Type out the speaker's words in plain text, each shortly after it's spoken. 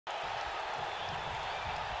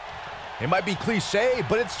It might be cliche,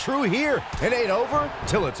 but it's true here. It ain't over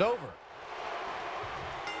till it's over.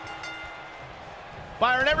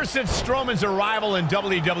 Byron, ever since Strowman's arrival in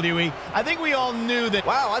WWE, I think we all knew that...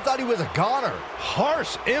 Wow, I thought he was a goner.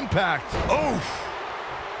 Harsh impact. Oof.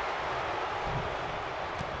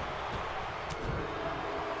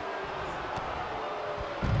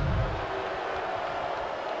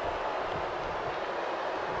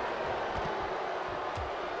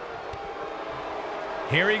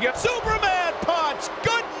 Here he goes. Superman punch.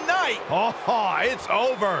 Good night. Oh, it's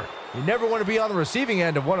over. You never want to be on the receiving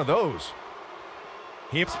end of one of those.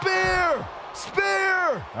 Spear!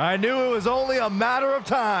 Spear! I knew it was only a matter of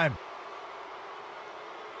time.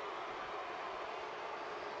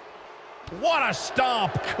 What a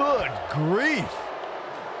stomp. Good grief.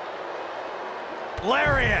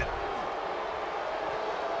 Lariat.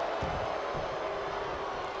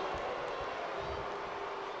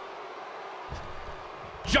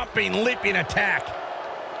 Jumping, leaping attack.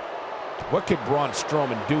 What could Braun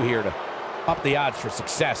Strowman do here to up the odds for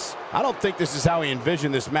success? I don't think this is how he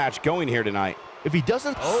envisioned this match going here tonight. If he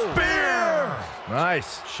doesn't... Spear!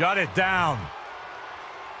 Nice. Shut it down.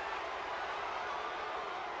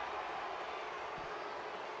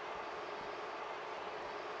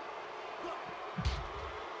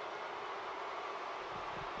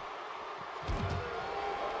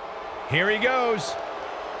 Here he goes.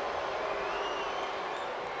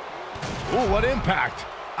 Ooh, what impact.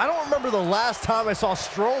 I don't remember the last time I saw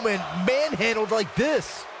Strowman manhandled like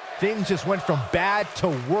this. Things just went from bad to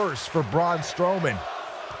worse for Braun Strowman.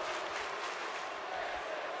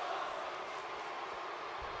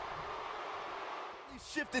 He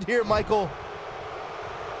shifted here, Michael.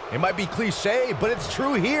 It might be cliche, but it's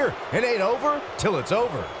true here. It ain't over till it's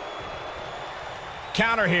over.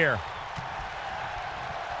 Counter here.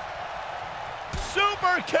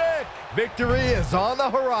 Super kick. Victory is on the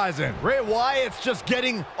horizon. Bray Wyatt's just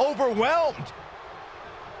getting overwhelmed.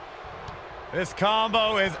 This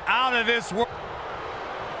combo is out of this world.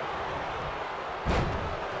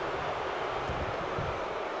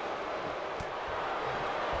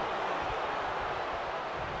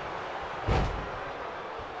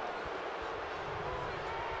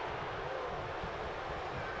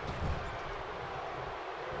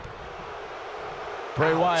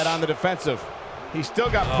 Bray Wyatt on the defensive. He's still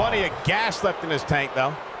got plenty of gas left in his tank,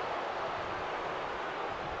 though.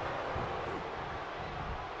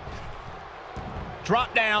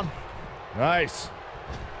 Drop down. Nice.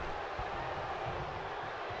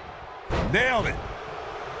 Nailed it.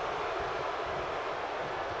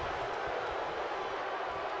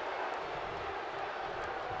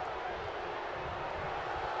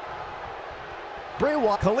 Bray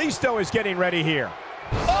Wyatt. Kalisto is getting ready here.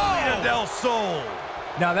 Oh! Del Sol.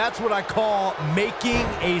 Now that's what I call making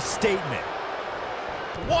a statement.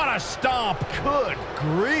 What a stomp. Good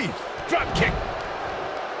grief. Drop kick.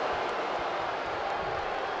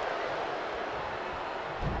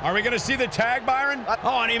 Are we going to see the tag, Byron?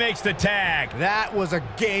 Oh, and he makes the tag. That was a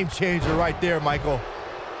game changer right there, Michael.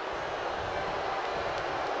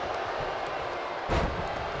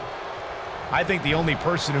 I think the only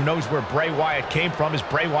person who knows where Bray Wyatt came from is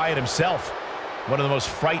Bray Wyatt himself. One of the most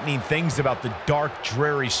frightening things about the dark,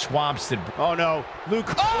 dreary swamps that... Oh, no.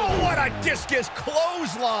 Luke. Oh, what a discus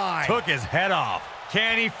clothesline. Took his head off.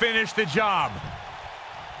 Can he finish the job?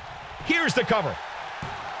 Here's the cover.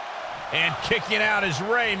 And kicking out is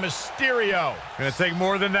Rey Mysterio. Gonna take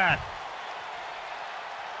more than that.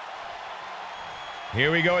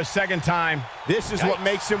 Here we go a second time. This is what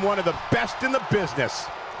makes him one of the best in the business.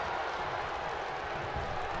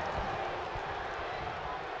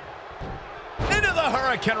 Into the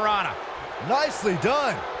Hurricane Rana. Nicely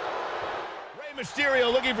done. Rey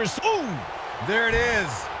Mysterio looking for... Ooh! There it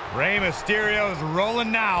is. Rey Mysterio is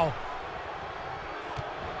rolling now.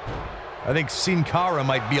 I think Sin Cara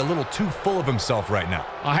might be a little too full of himself right now.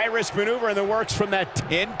 A high-risk maneuver in the works from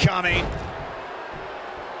that incoming.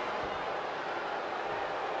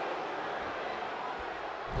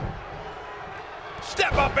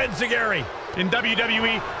 Step up, Enziguri. In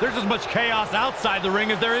WWE, there's as much chaos outside the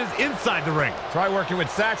ring as there is inside the ring. Try working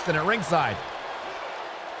with Saxton at ringside.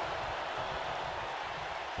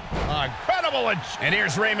 Incredible. And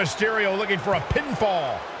here's Rey Mysterio looking for a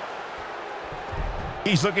pinfall.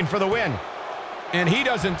 He's looking for the win. And he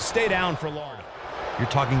doesn't stay down for long. You're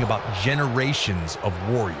talking about generations of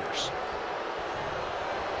warriors.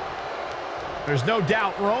 There's no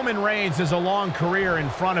doubt Roman Reigns has a long career in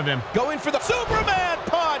front of him. Going for the Superman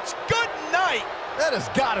punch. Good night. That has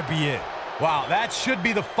got to be it. Wow, that should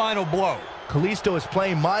be the final blow. Kalisto is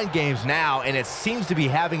playing mind games now, and it seems to be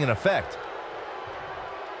having an effect.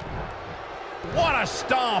 What a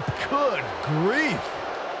stomp. Good grief.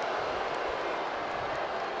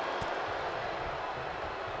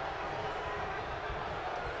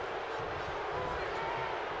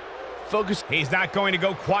 Focus. He's not going to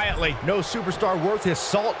go quietly. No superstar worth his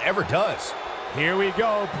salt ever does. Here we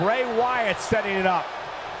go. Bray Wyatt setting it up.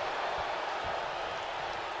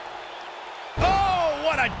 Oh,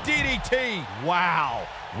 what a DDT. Wow.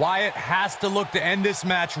 Wyatt has to look to end this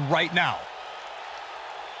match right now.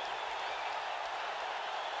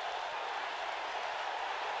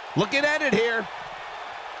 Looking at it here.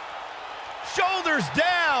 Shoulders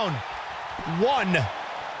down. 1,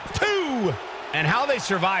 2. And how they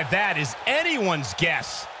survive that is anyone's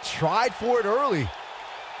guess. Tried for it early.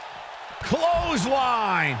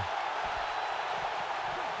 Clothesline.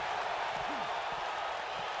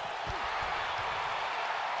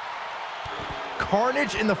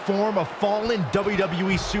 Carnage in the form of fallen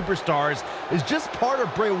WWE superstars is just part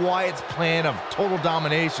of Bray Wyatt's plan of total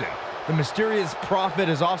domination. The mysterious prophet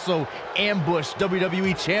has also ambushed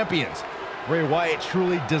WWE champions. Bray Wyatt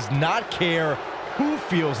truly does not care who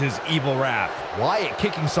feels his evil wrath. Wyatt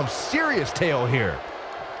kicking some serious tail here.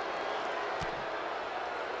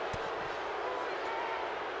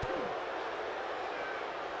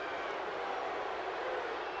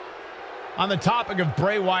 On the topic of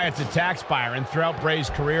Bray Wyatt's attacks, Byron, throughout Bray's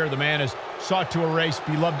career, the man has sought to erase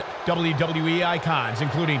beloved WWE icons,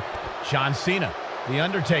 including John Cena, The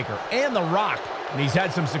Undertaker, and The Rock. And he's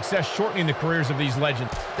had some success shortening the careers of these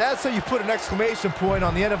legends. That's how you put an exclamation point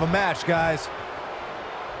on the end of a match, guys.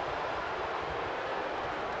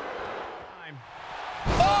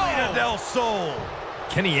 Oh! Del Sol.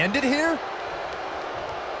 Can he end it here?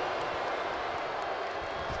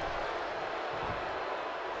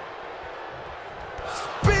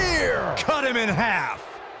 Spear! Cut him in half.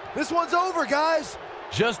 This one's over, guys.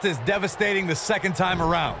 Just as devastating the second time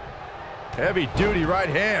around. Heavy-duty right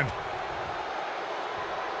hand.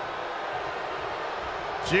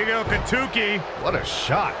 Jigo Katuki. What a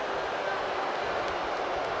shot.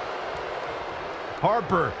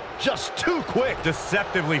 Harper, just too quick.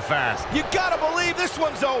 Deceptively fast. You gotta believe this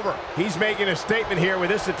one's over. He's making a statement here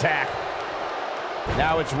with this attack.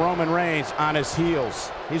 Now it's Roman Reigns on his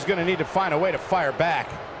heels. He's gonna need to find a way to fire back.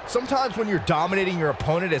 Sometimes when you're dominating your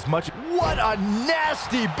opponent as much... What a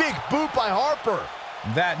nasty big boot by Harper.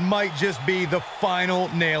 That might just be the final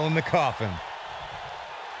nail in the coffin.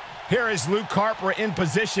 Here is Luke Harper in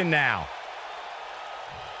position now.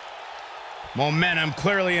 Momentum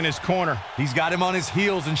clearly in his corner. He's got him on his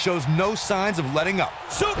heels and shows no signs of letting up.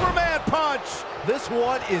 Superman punch! This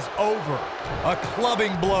one is over. A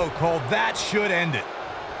clubbing blow called that should end it.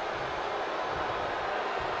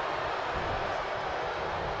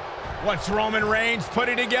 What's Roman Reigns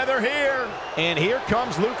putting together here? And here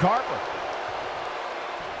comes Luke Harper.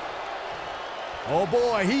 Oh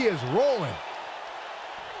boy, he is rolling.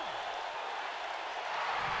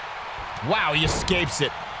 Wow, he escapes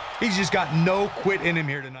it. He's just got no quit in him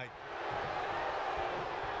here tonight.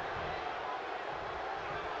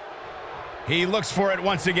 He looks for it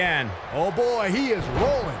once again. Oh boy, he is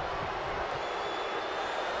rolling.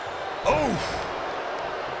 Oof.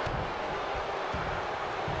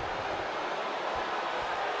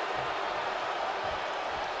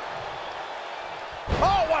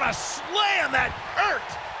 Oh, what a slam that hurt.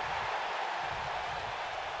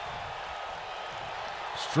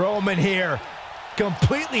 Strowman here,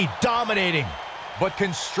 completely dominating. But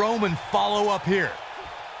can Strowman follow up here?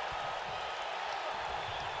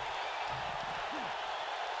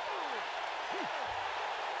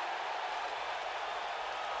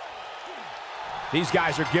 These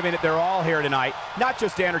guys are giving it their all here tonight, not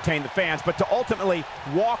just to entertain the fans, but to ultimately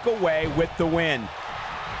walk away with the win.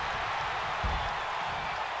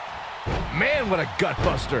 Man, what a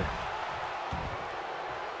gutbuster.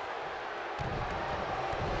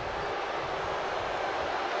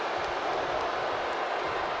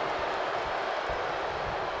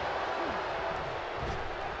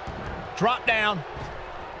 Drop down.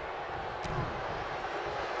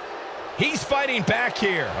 He's fighting back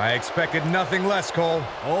here. I expected nothing less, Cole.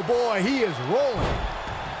 Oh boy, he is rolling.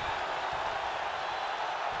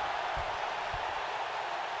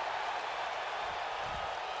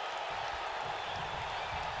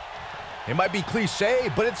 It might be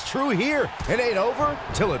cliche, but it's true here. It ain't over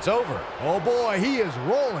till it's over. Oh boy, he is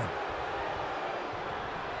rolling.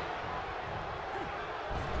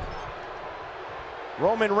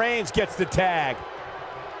 Roman Reigns gets the tag.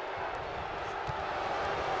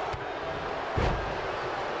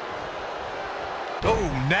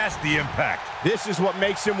 Oh, nasty impact. This is what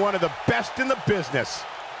makes him one of the best in the business.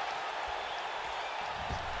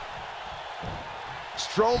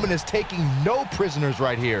 Strowman is taking no prisoners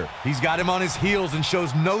right here. He's got him on his heels and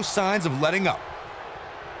shows no signs of letting up.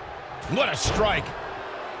 What a strike.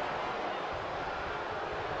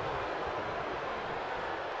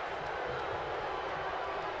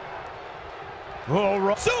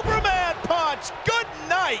 Oh, Superman punch! Good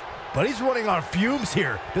night! But he's running on fumes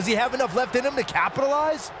here. Does he have enough left in him to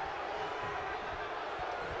capitalize?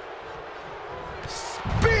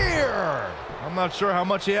 Spear! I'm not sure how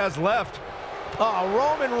much he has left.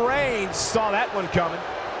 Roman Reigns saw that one coming.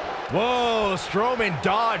 Whoa, Strowman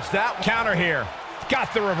dodged that one. Counter here.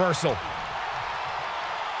 Got the reversal.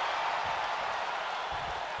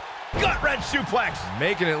 Gut wrench suplex.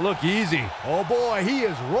 Making it look easy. Oh boy, he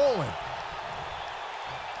is rolling.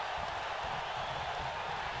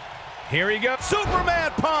 Here he goes.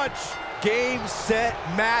 Superman punch! Game, set,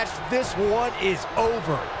 match. This one is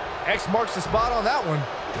over. X marks the spot on that one.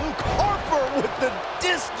 Harper with the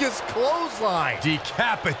discus clothesline.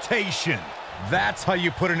 Decapitation. That's how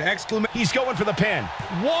you put an exclamation. He's going for the pin.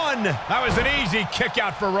 One. That was an easy kick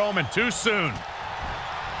out for Roman. Too soon.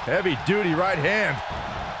 Heavy duty right hand.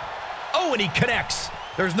 Oh, and he connects.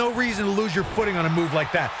 There's no reason to lose your footing on a move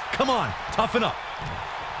like that. Come on, toughen up.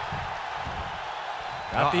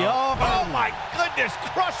 Got the oh my goodness,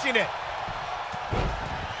 crushing it.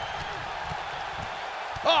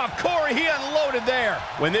 Oh, Corey, he unloaded there.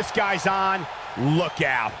 When this guy's on, look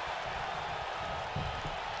out.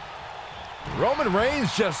 Roman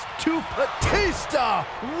Reigns just too Batista.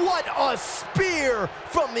 What a spear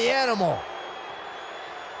from the animal.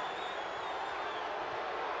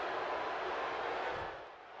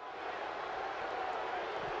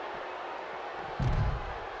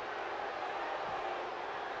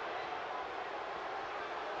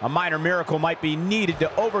 A minor miracle might be needed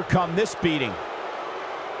to overcome this beating.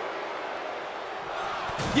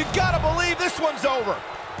 You gotta believe this one's over.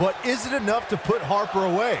 But is it enough to put Harper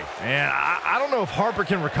away? And I don't know if Harper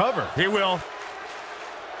can recover. He will.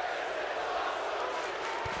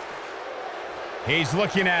 He's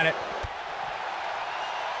looking at it.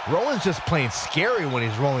 Rowan's just plain scary when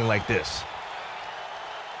he's rolling like this.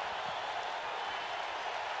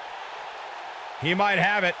 He might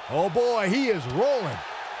have it. Oh boy, he is rolling.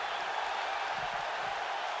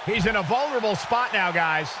 He's in a vulnerable spot now,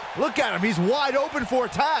 guys. Look at him, he's wide open for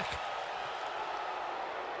attack.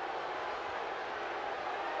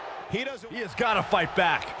 He has got to fight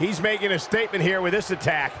back. He's making a statement here with this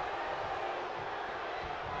attack.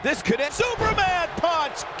 This could end. Superman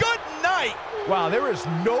punch! Good night! Wow, there is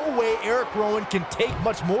no way Erick Rowan can take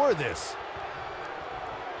much more of this.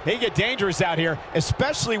 They get dangerous out here,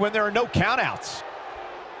 especially when there are no countouts.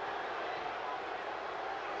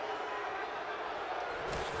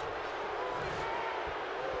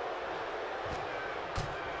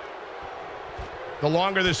 The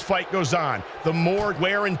longer this fight goes on, the more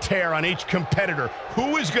wear and tear on each competitor.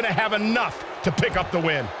 Who is going to have enough to pick up the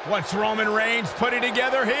win? What's Roman Reigns putting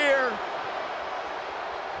together here?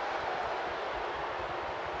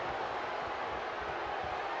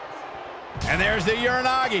 And there's the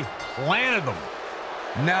Uranagi. Planted them.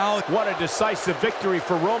 Now, what a decisive victory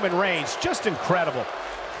for Roman Reigns. Just incredible.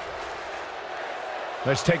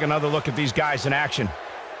 Let's take another look at these guys in action.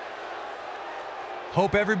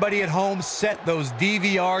 Hope everybody at home set those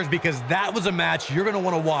DVRs because that was a match you're going to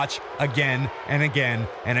want to watch again and again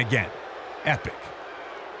and again. Epic.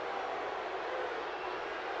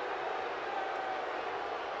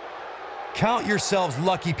 Count yourselves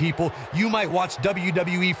lucky, people. You might watch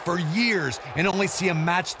WWE for years and only see a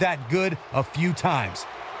match that good a few times.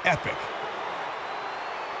 Epic.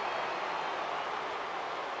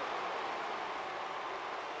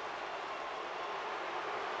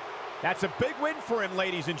 That's a big win for him,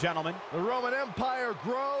 ladies and gentlemen. The Roman Empire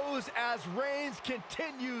grows as Reigns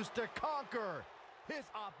continues to conquer his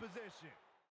opposition.